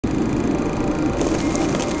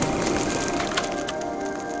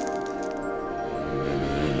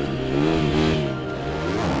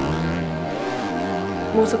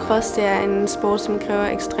Motocross det er en sport, som kræver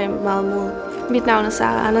ekstremt meget mod. Mit navn er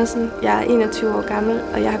Sara Andersen, jeg er 21 år gammel,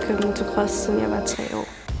 og jeg har kørt motocross, siden jeg var 3 år.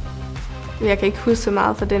 Jeg kan ikke huske så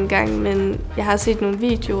meget fra den gang, men jeg har set nogle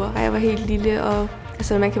videoer, og jeg var helt lille, og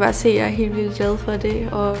man kan bare se, at jeg er helt vildt glad for det,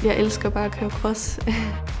 og jeg elsker bare at køre cross.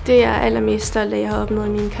 Det jeg er allermest stolt af, jeg har opnået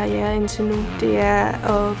i min karriere indtil nu, det er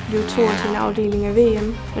at blive 2 til en afdeling af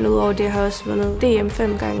VM, men udover det har jeg også vundet DM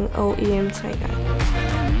 5 gange og EM 3 gange.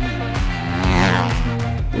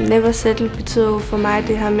 Never Settle betyder jo for mig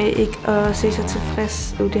det her med ikke at se sig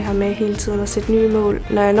tilfreds. Det her med hele tiden at sætte nye mål.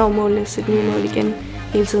 Når jeg når målene, sætte nye mål igen.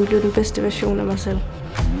 Hele tiden blive den bedste version af mig selv.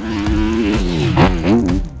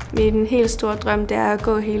 Min helt store drøm det er at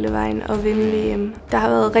gå hele vejen og vinde VM. Der har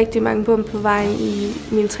været rigtig mange bump på vejen i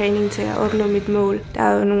min træning til at opnå mit mål. Der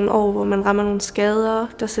er jo nogle år, hvor man rammer nogle skader,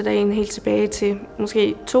 der sætter en helt tilbage til,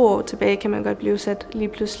 måske 2 år tilbage kan man godt blive sat lige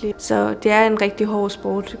pludselig. Så det er en rigtig hård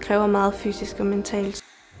sport. Det kræver meget fysisk og mentalt.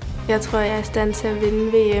 Jeg tror, jeg er i stand til at vinde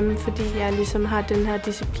VM, fordi jeg ligesom har den her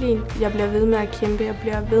disciplin. Jeg bliver ved med at kæmpe, jeg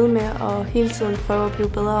bliver ved med at hele tiden prøve at blive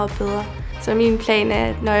bedre og bedre. Så min plan er,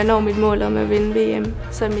 at når jeg når mit mål om at vinde VM,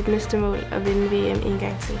 så er mit næste mål at vinde VM en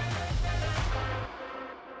gang til.